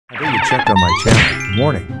You checked on my channel.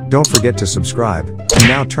 Warning, don't forget to subscribe, and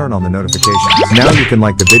now turn on the notifications. Now you can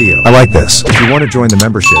like the video. I like this. If you want to join the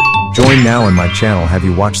membership, join now on my channel. Have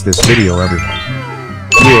you watched this video, everyone?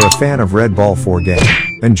 You are a fan of Red Ball 4 game.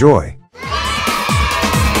 Enjoy.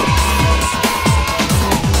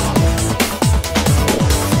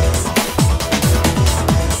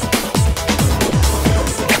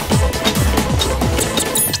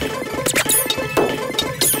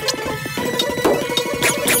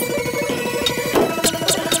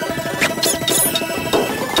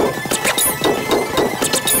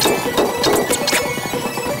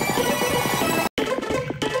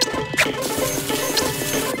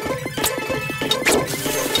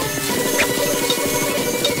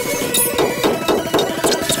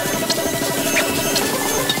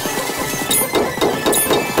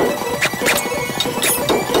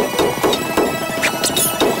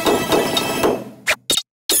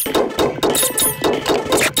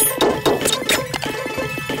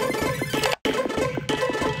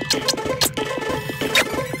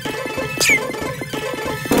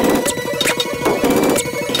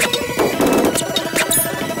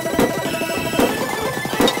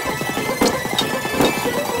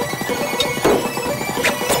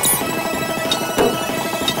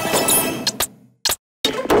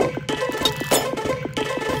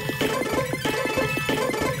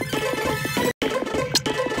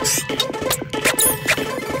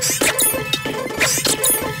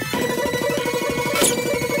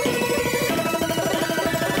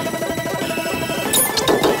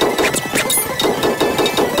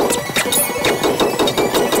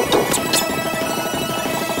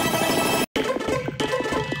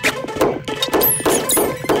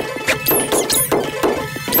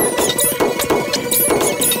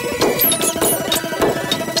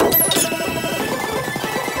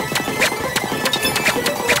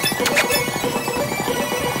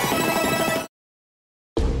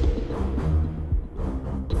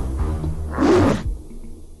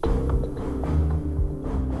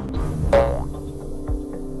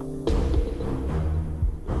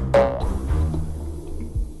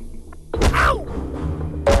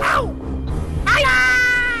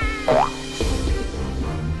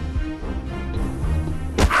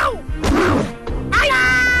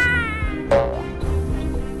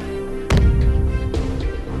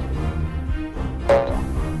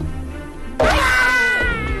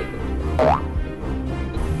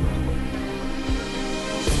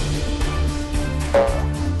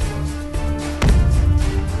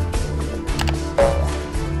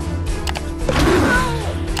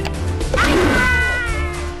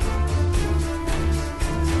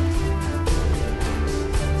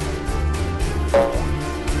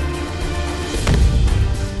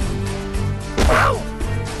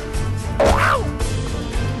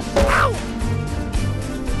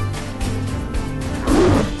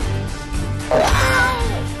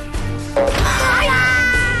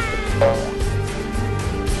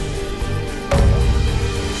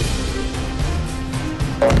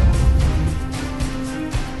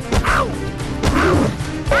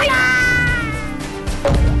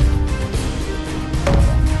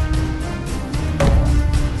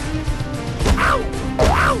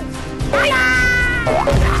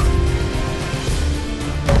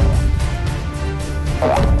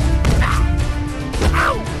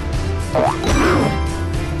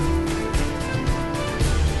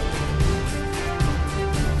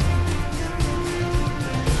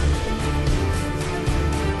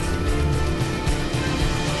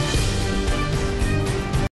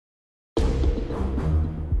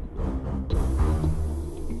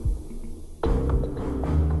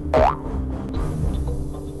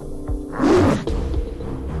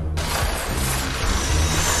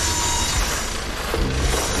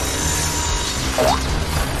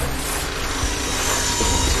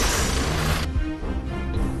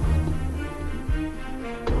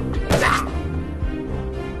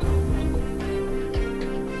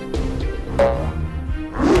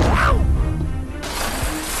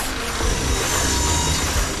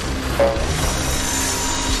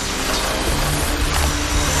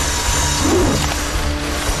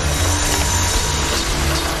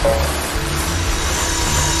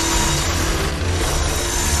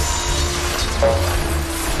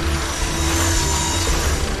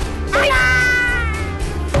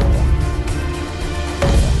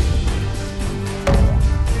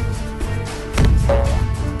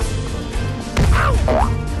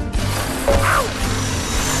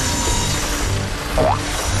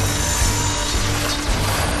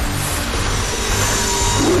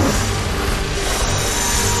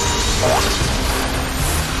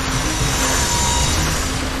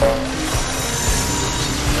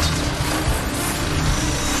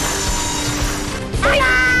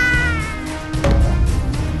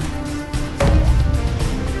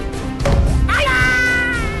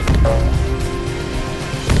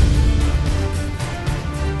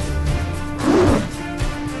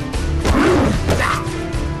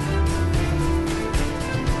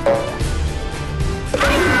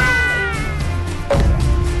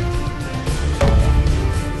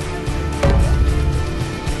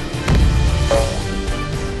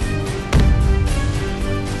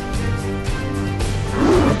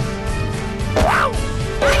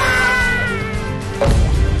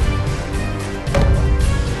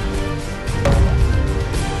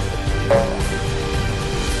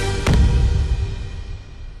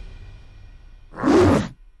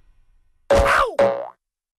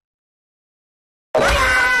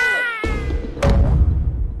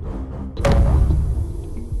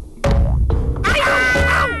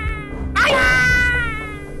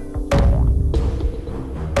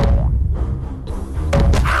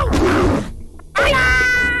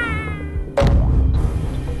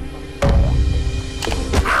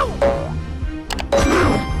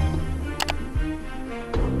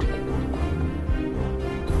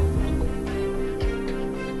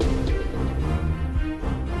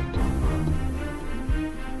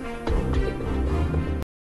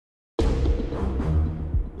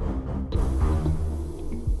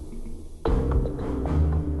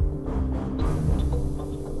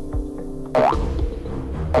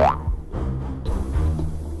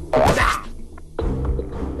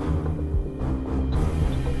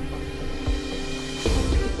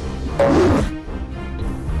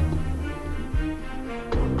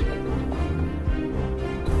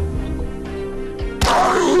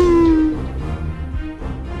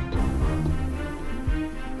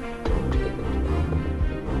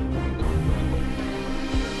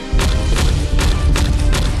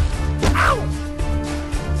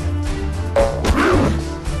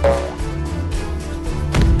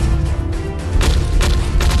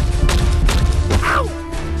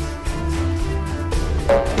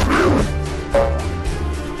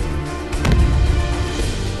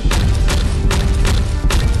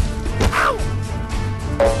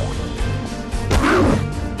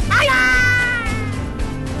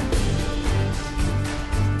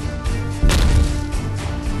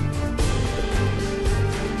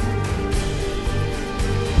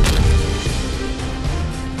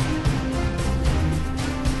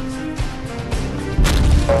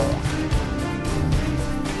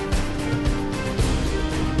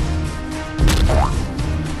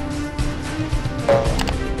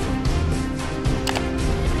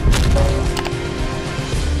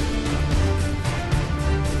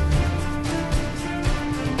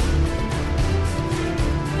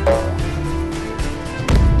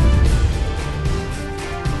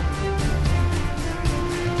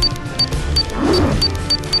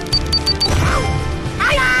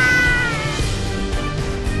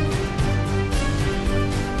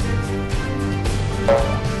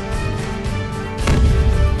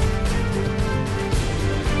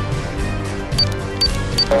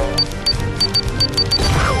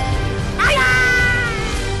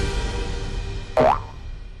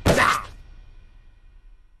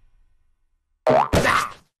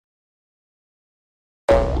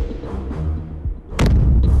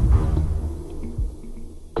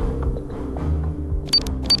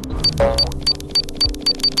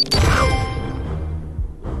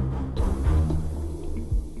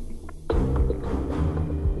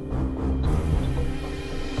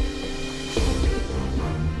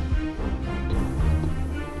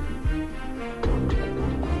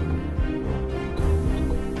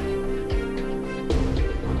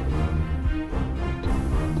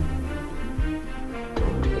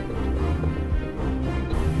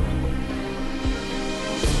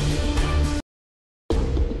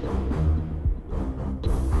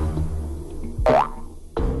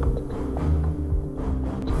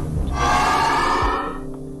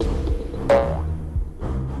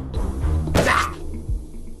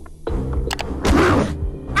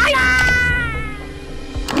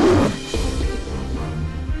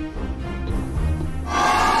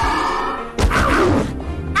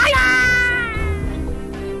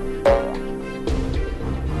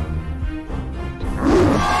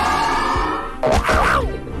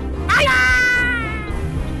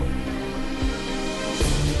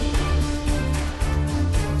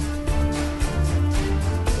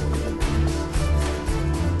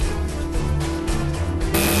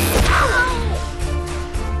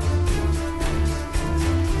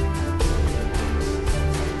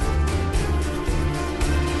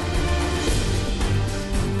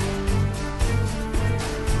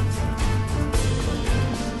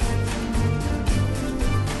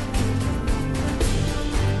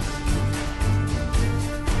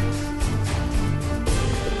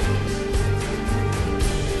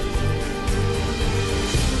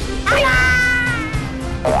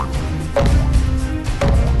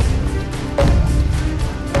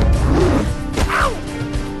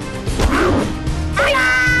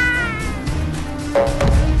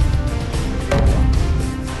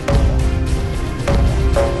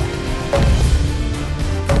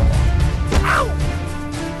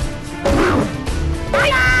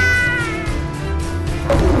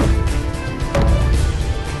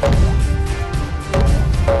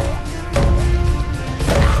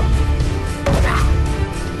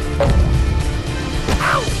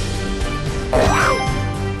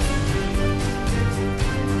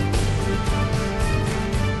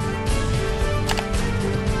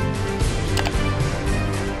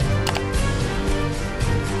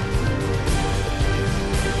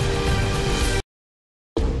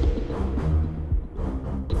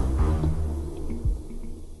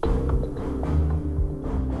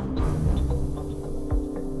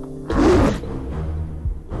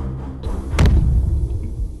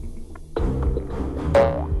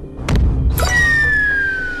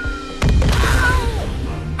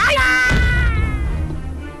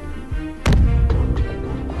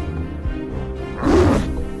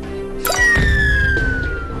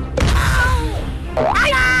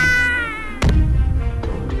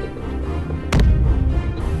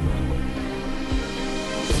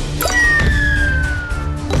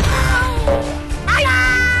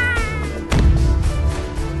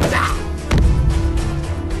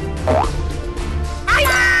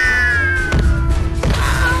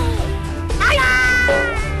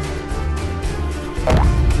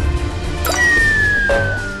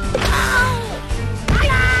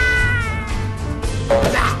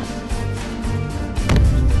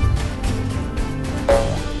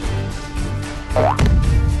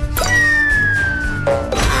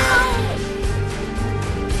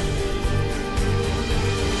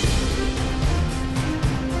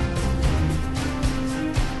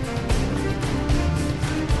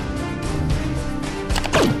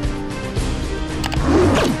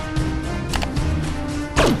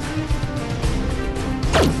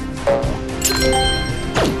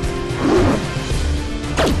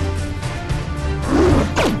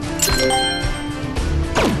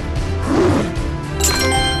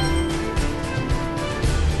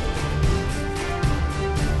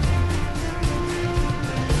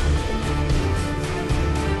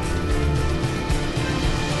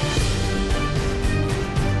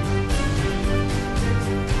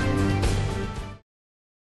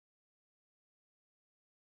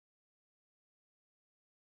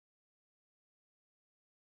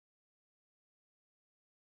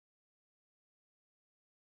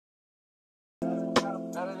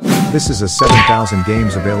 This is a 7,000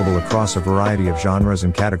 games available across a variety of genres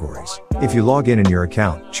and categories. If you log in your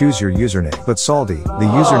account, choose your username. But Saldi, the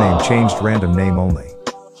username changed random name only.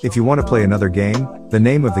 If you want to play another game, the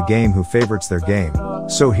name of the game who favorites their game.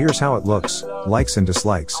 So here's how it looks, likes and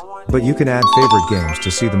dislikes. But you can add favorite games to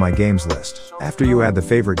see the My Games list. After you add the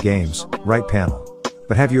favorite games, right panel.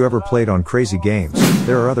 But have you ever played on Crazy Games?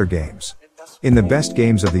 There are other games. In the best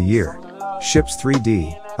games of the year, Ships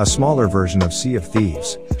 3D, a smaller version of Sea of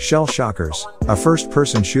Thieves, Shell Shockers, a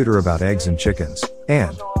first-person shooter about eggs and chickens,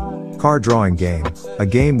 and Car Drawing Game, a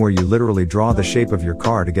game where you literally draw the shape of your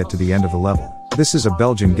car to get to the end of the level. This is a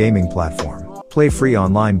Belgian gaming platform. Play free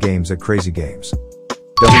online games at Crazy Games.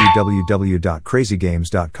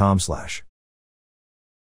 www.crazygames.com/